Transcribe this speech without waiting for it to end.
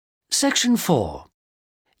Section 4.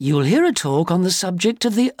 You'll hear a talk on the subject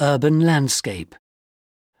of the urban landscape.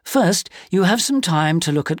 First, you have some time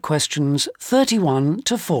to look at questions 31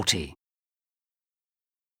 to 40.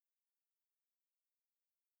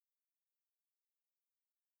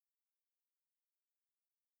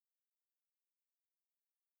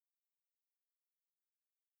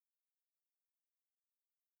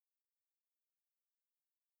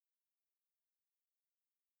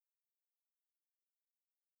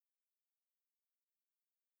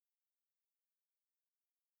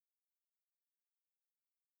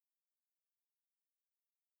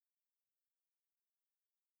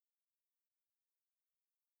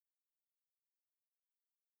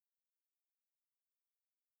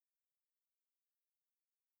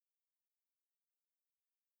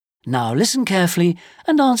 Now listen carefully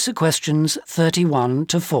and answer questions 31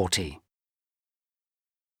 to 40.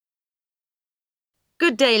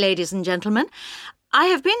 Good day, ladies and gentlemen. I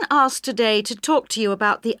have been asked today to talk to you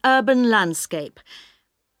about the urban landscape.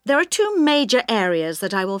 There are two major areas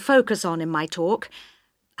that I will focus on in my talk: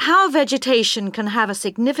 how vegetation can have a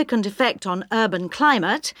significant effect on urban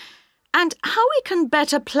climate, and how we can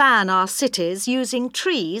better plan our cities using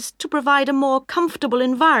trees to provide a more comfortable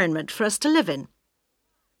environment for us to live in.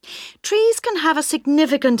 Trees can have a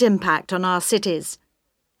significant impact on our cities.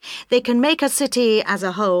 They can make a city as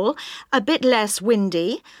a whole a bit less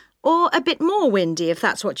windy, or a bit more windy if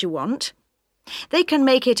that's what you want. They can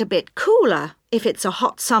make it a bit cooler if it's a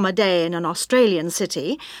hot summer day in an Australian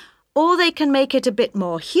city, or they can make it a bit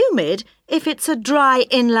more humid if it's a dry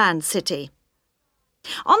inland city.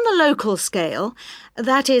 On the local scale,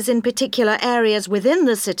 that is in particular areas within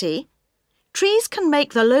the city, trees can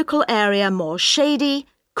make the local area more shady,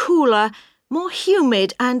 cooler, more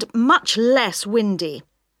humid and much less windy.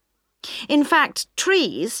 In fact,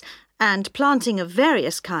 trees, and planting of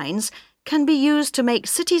various kinds, can be used to make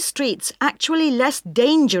city streets actually less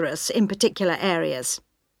dangerous in particular areas.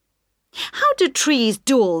 How do trees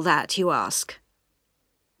do all that, you ask?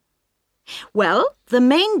 Well, the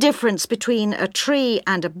main difference between a tree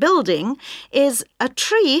and a building is a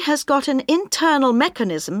tree has got an internal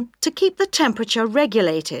mechanism to keep the temperature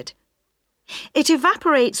regulated. It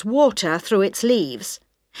evaporates water through its leaves,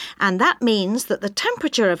 and that means that the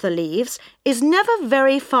temperature of the leaves is never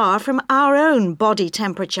very far from our own body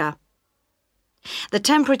temperature. The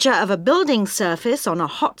temperature of a building surface on a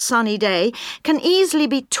hot sunny day can easily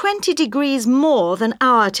be 20 degrees more than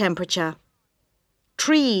our temperature.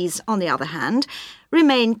 Trees, on the other hand,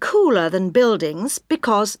 remain cooler than buildings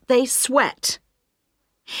because they sweat.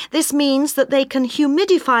 This means that they can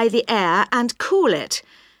humidify the air and cool it,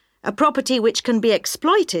 a property which can be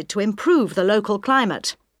exploited to improve the local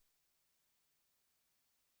climate.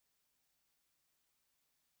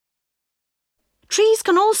 Trees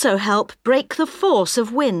can also help break the force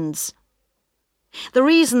of winds. The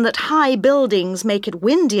reason that high buildings make it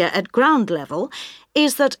windier at ground level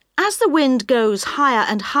is that as the wind goes higher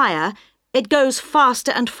and higher, it goes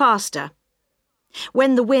faster and faster.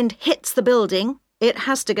 When the wind hits the building, it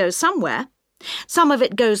has to go somewhere. Some of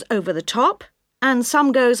it goes over the top, and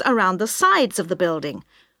some goes around the sides of the building,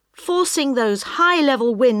 forcing those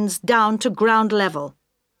high-level winds down to ground level.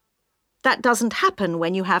 That doesn't happen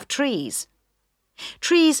when you have trees.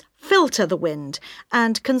 Trees filter the wind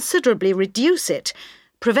and considerably reduce it,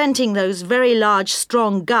 preventing those very large,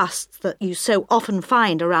 strong gusts that you so often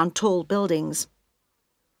find around tall buildings.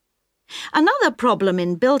 Another problem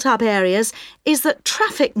in built-up areas is that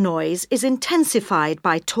traffic noise is intensified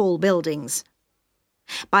by tall buildings.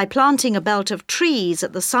 By planting a belt of trees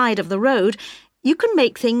at the side of the road, you can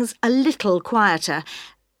make things a little quieter,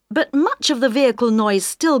 but much of the vehicle noise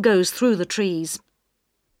still goes through the trees.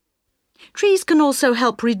 Trees can also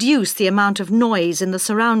help reduce the amount of noise in the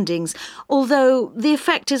surroundings, although the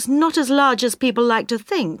effect is not as large as people like to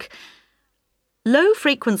think.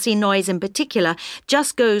 Low-frequency noise in particular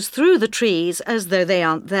just goes through the trees as though they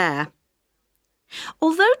aren't there.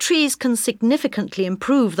 Although trees can significantly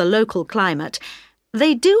improve the local climate,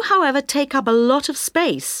 they do, however, take up a lot of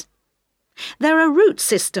space. There are root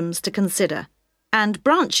systems to consider, and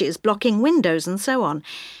branches blocking windows and so on.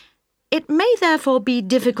 It may therefore be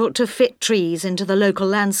difficult to fit trees into the local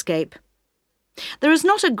landscape. There is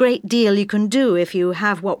not a great deal you can do if you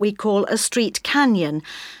have what we call a street canyon,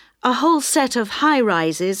 a whole set of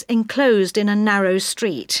high-rises enclosed in a narrow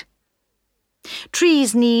street.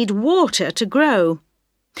 Trees need water to grow.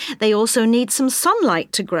 They also need some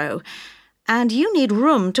sunlight to grow, and you need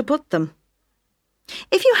room to put them.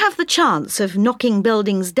 If you have the chance of knocking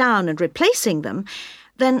buildings down and replacing them,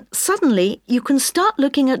 then suddenly you can start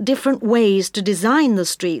looking at different ways to design the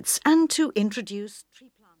streets and to introduce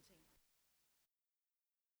tree planting.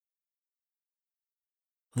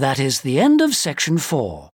 That is the end of section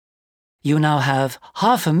 4. You now have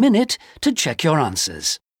half a minute to check your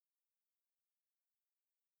answers.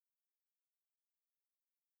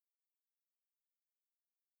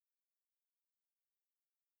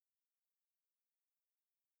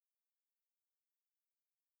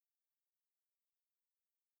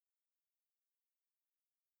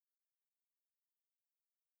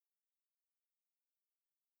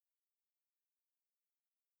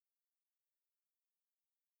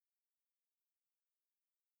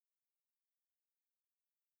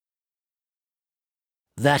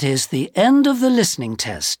 That is the end of the listening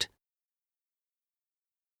test.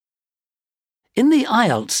 In the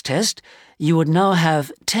IELTS test, you would now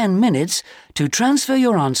have 10 minutes to transfer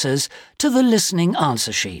your answers to the listening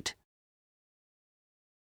answer sheet.